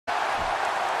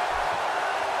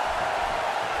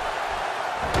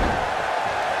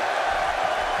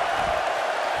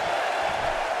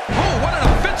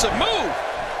offensive move.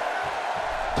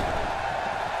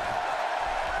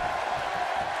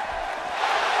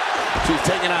 She's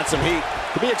taking on some heat.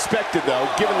 To be expected, though,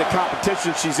 given the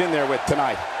competition she's in there with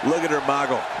tonight. Look at her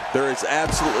moggle. There is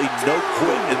absolutely no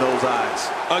quit in those eyes.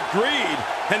 Agreed.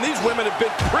 And these women have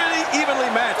been pretty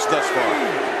evenly matched thus far.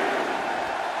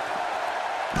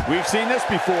 We've seen this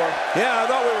before. Yeah, I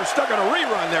thought we were stuck on a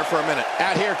rerun there for a minute.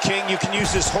 Out here, King, you can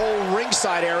use this whole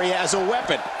ringside area as a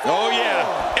weapon. Oh, yeah.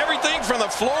 Everything from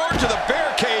the floor to the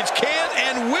barricades can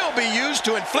and will be used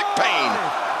to inflict pain.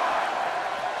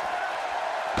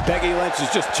 Becky Lynch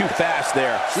is just too fast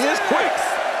there. She is quick.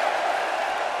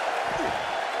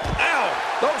 Ow!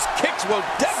 Those kicks will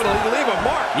definitely leave a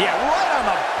mark. Yeah, right on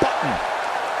the button.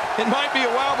 It might be a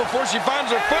while before she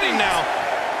finds her footing now.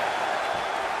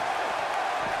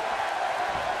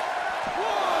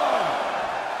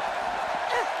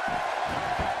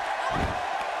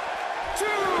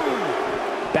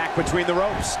 Back between the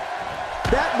ropes.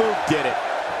 That move did it.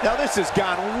 Now this has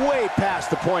gone way past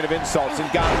the point of insults and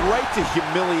gone right to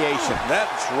humiliation.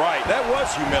 That's right. That was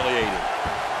humiliating.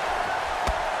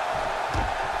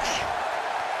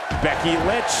 Becky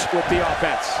Lynch with the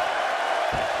offense.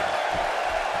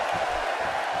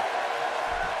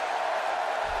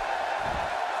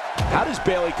 How does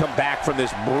Bayley come back from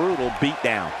this brutal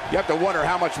beatdown? You have to wonder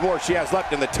how much more she has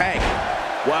left in the tank.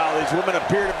 Wow, these women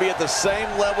appear to be at the same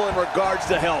level in regards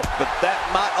to health, but that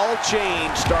might all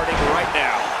change starting right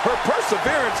now. Her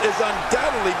perseverance is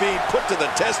undoubtedly being put to the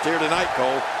test here tonight,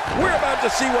 Cole. We're about to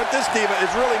see what this diva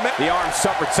is really meant. The arm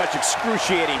suffered such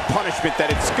excruciating punishment that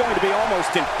it's going to be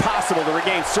almost impossible to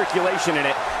regain circulation in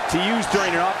it to use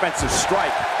during an offensive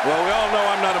strike. Well, we all know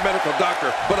I'm not a medical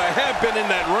doctor, but I have been in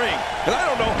that ring, and I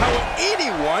don't know how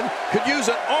anyone could use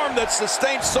an arm that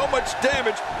sustained so much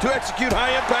damage to execute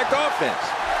high-impact offense.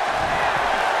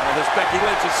 Well, this Becky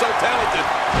Lynch is so talented.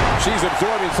 She's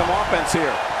absorbing some offense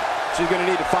here. She's going to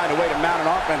need to find a way to mount an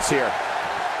offense here.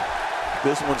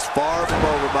 This one's far from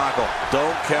over, Michael.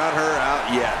 Don't count her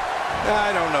out yet.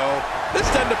 I don't know. This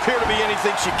doesn't appear to be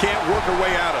anything she can't work her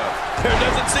way out of. There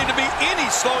doesn't seem to be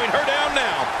any slowing her down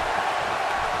now.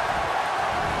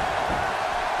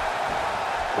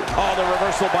 Oh, the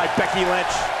reversal by Becky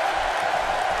Lynch.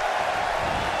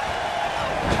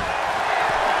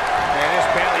 Man, this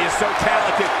Bayley is so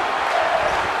talented.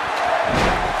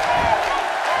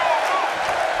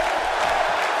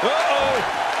 Uh-oh,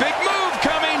 big move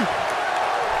coming.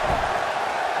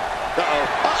 Uh-oh,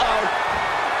 uh-oh.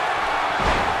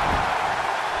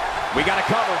 We got to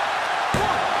cover. 1,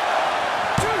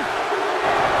 2.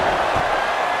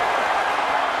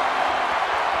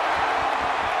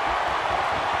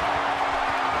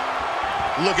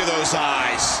 Look at those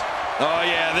eyes. Oh,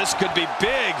 yeah, this could be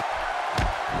big.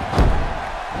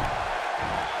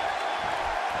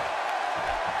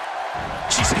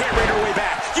 She's hammering her way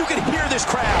back. You can hear this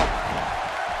crowd.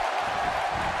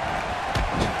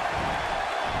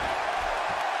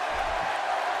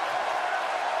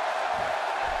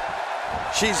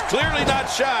 She's clearly not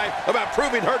shy about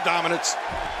proving her dominance.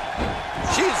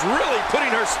 She's really putting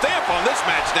her stamp on this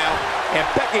match now. And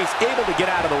Becky's able to get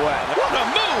out of the way. What a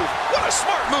move! What a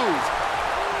smart move!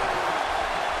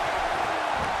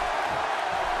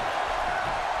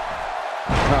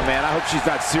 Oh, man, I hope she's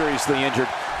not seriously injured.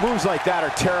 Moves like that are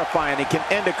terrifying. It can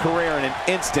end a career in an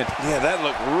instant. Yeah, that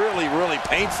looked really, really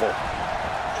painful.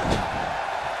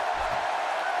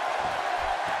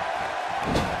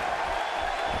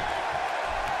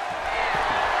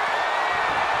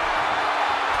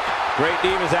 Great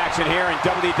Divas action here in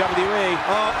WWE.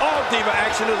 All Diva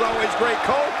action is always great,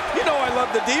 Cole. You know I love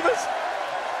the Divas.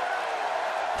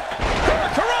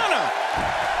 Karana!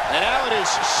 And now it is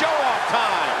show-off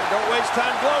time. Don't waste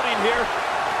time gloating here.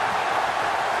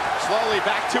 Slowly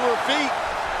back to her feet.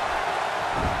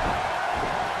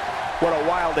 What a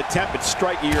wild attempt at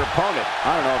striking your opponent.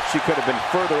 I don't know if she could have been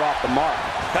further off the mark.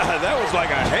 That was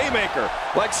like a haymaker.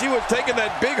 Like she was taking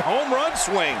that big home run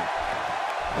swing.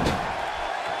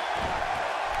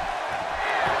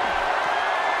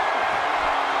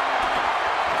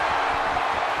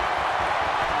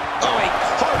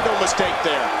 No mistake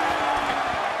there.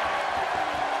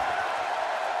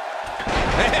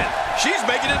 Man, she's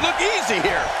making it look easy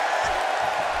here.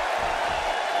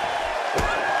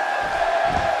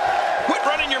 Quit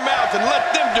running your mouth and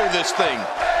let them do this thing.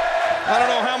 I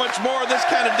don't know how much more of this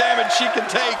kind of damage she can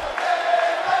take.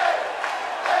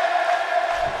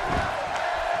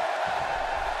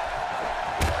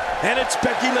 And it's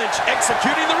Becky Lynch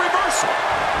executing the reversal.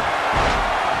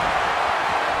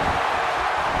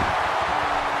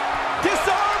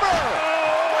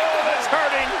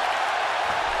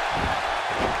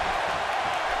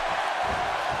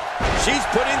 She's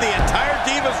putting the entire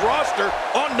Divas roster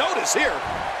on notice here.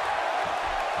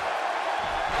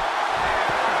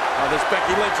 Oh, this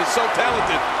Becky Lynch is so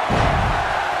talented.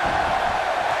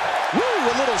 Woo,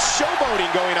 a little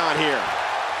showboating going on here.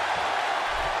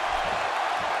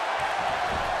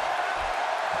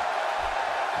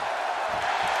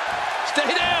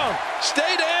 Stay down!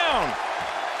 Stay down!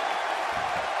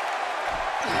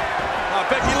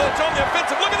 Becky Lynch on the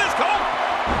offensive. Look at this, Cole!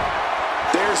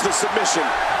 There's the submission.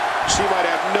 She might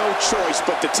have no choice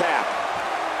but to tap.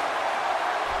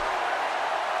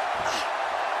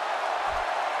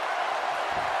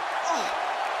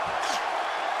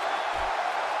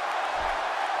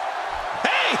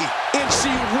 Hey! And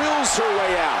she wills her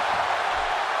way out.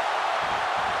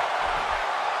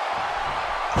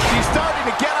 She's starting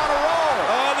to get on a roll.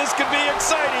 Oh, this could be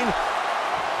exciting.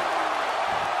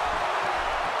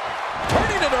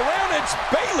 Turning it around, it's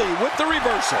Bayley with the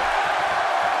reversal.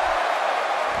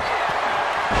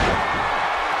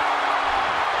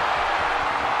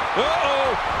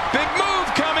 Uh-oh, big move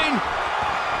coming.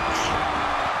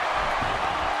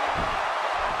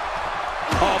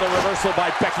 Oh, the reversal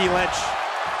by Becky Lynch.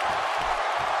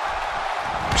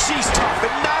 She's tough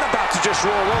and not about to just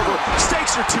roll over.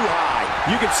 Stakes are too high.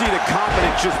 You can see the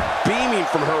confidence just beaming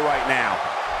from her right now.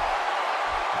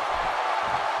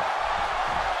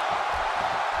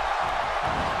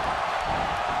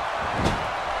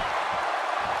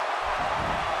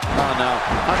 Oh, no.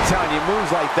 I'm telling you,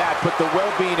 moves like that put the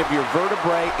well-being of your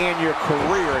vertebrae and your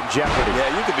career in jeopardy.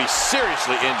 Yeah, you could be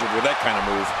seriously injured with that kind of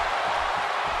move.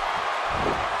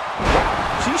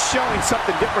 She's showing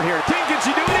something different here. King, can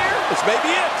she do it here? This may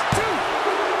be it.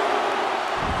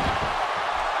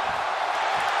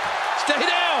 Stay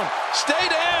down. Stay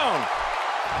down.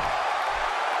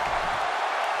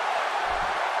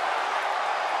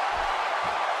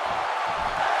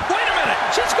 Wait a minute.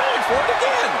 She's going for it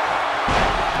again.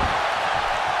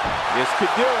 This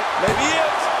could do it. Maybe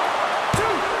it.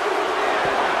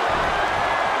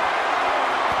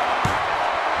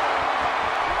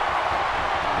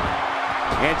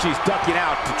 And she's ducking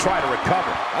out to try to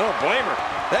recover. I don't blame her.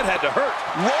 That had to hurt.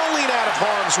 Rolling out of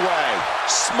harm's way.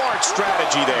 Smart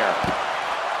strategy there.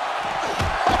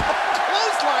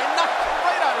 Clothesline knocked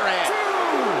right out her hand.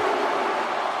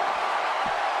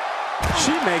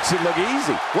 She makes it look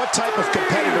easy. What type of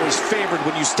competitor is favored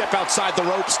when you step outside the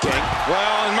ropes, King?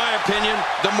 Well, in my opinion,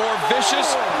 the more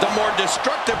vicious, the more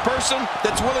destructive person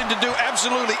that's willing to do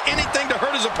absolutely anything to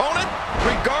hurt his opponent,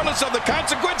 regardless of the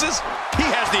consequences, he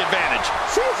has the advantage.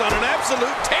 She's on an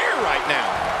absolute tear right now.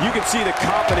 You can see the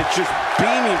confidence just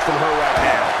beaming from her right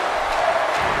now.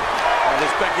 Oh,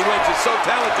 this Becky Lynch is so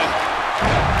talented.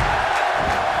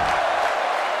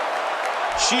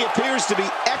 She appears to be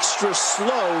extra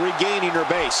slow regaining her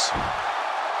base.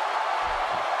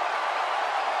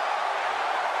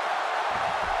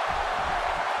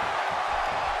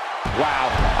 Wow,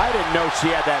 I didn't know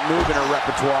she had that move in her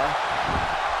repertoire.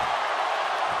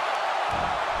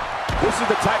 This is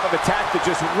the type of attack that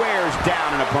just wears down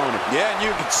an opponent. Yeah, and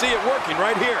you can see it working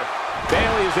right here.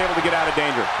 Bayley is able to get out of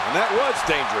danger. And that was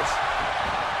dangerous.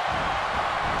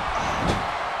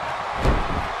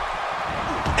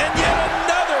 And yet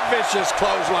another vicious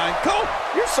clothesline. Cole,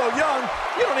 you're so young,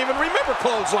 you don't even remember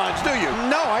clotheslines, do you?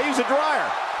 No, I use a dryer.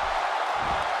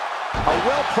 A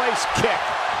well-placed kick.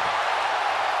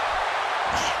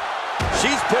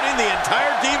 She's putting the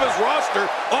entire Divas roster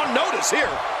on notice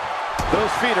here.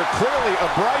 Those feet are clearly a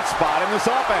bright spot in this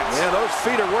offense. Yeah, those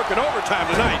feet are working overtime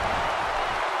tonight.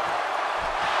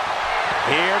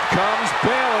 Here comes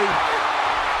Bayley.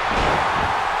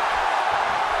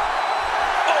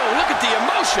 Oh, look at the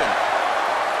emotion.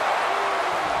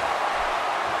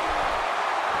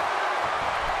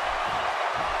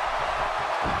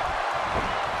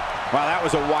 Wow, that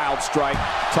was a wild strike.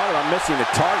 Talk about missing the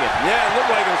target. Yeah, it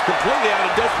looked like it was completely out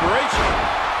of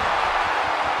desperation.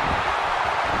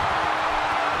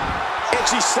 And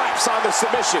she slaps on the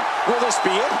submission. Will this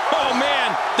be it? Oh,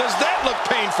 man, does that look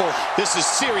painful? This is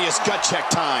serious gut check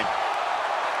time.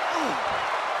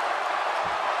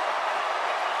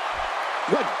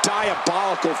 What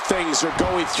diabolical things are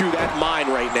going through that mind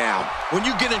right now? When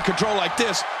you get in control like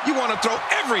this, you want to throw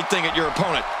everything at your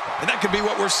opponent. And that could be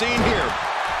what we're seeing here.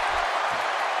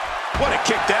 What a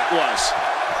kick that was.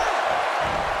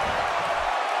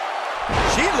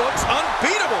 She looks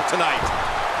unbeatable tonight.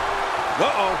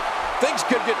 Uh-oh. Things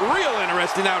could get real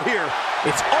interesting out here.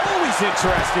 It's always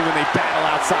interesting when they battle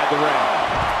outside the ring.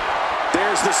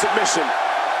 There's the submission.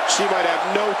 She might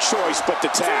have no choice but to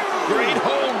tap. Great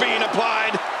hold being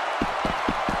applied.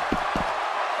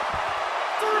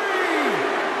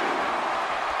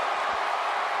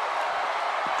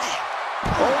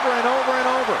 Over and over and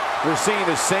seeing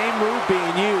the same move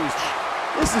being used.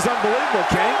 This is unbelievable,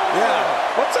 King. Yeah.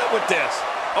 What's up with this?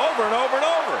 Over and over and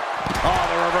over. Oh,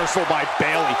 the reversal by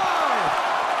Bayley.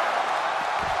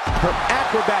 Her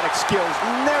acrobatic skills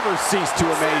never cease to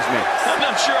amaze me. I'm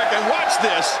not sure I can watch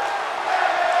this.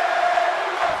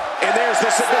 And there's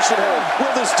the submission hold.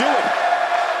 Will this do it?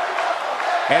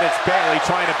 And it's Bayley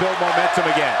trying to build momentum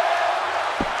again.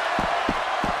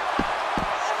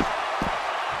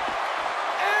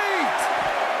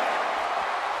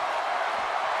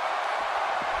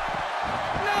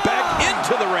 Back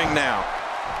into the ring now.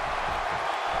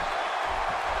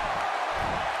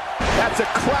 That's a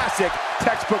classic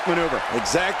textbook maneuver.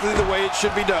 Exactly the way it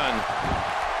should be done.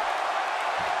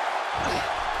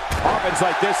 Offense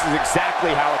like this is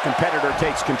exactly how a competitor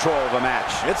takes control of a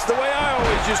match. It's the way I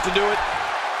always used to do it.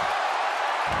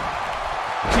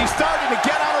 She's starting to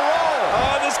get on a roll.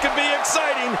 Oh, this could be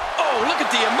exciting. Oh, look at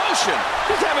the emotion.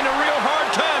 She's having a real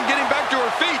hard time getting back to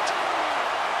her feet.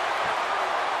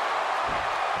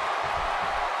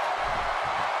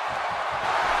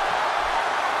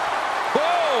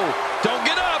 Whoa, don't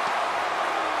get up.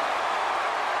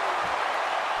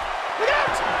 Look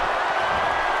out.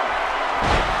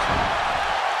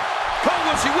 Cole,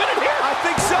 will she win it here? I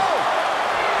think so.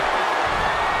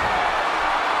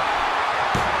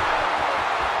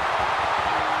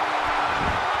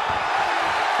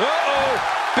 Uh-oh,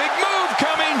 big move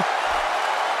coming.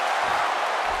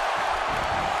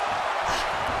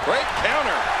 Great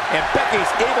counter. And Becky's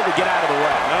able to get out of the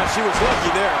way. She was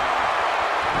lucky there.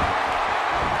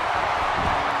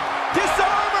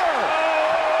 Disarm her!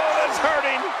 Oh, that's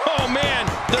hurting. Oh, man,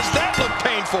 does that look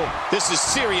painful? This is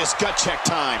serious gut check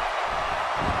time.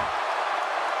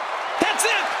 That's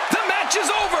it. The match is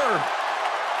over.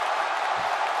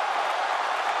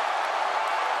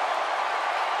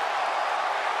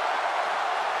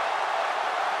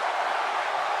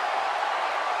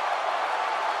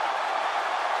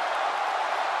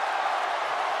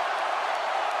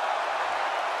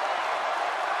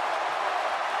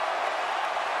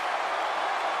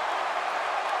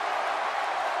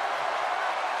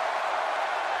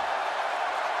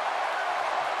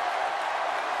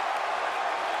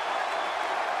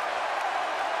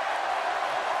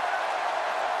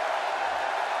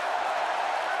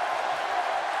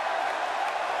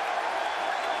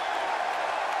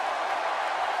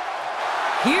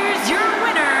 Here's your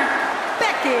winner,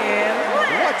 Becky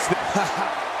Lynch. What's the...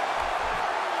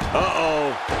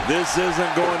 Uh-oh, this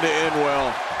isn't going to end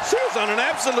well. She's on an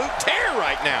absolute tear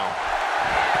right now.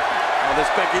 Oh, this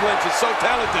Becky Lynch is so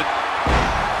talented.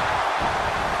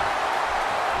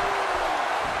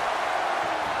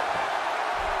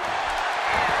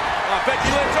 Oh, Becky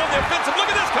Lynch on the offensive.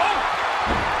 Look at this, Cole.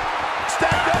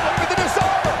 Stacked up, look at the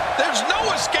disarmer. There's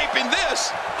no escaping this.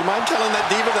 You mind telling that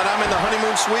diva that I'm in the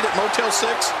honeymoon suite at Motel 6?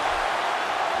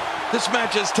 This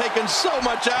match has taken so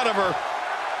much out of her.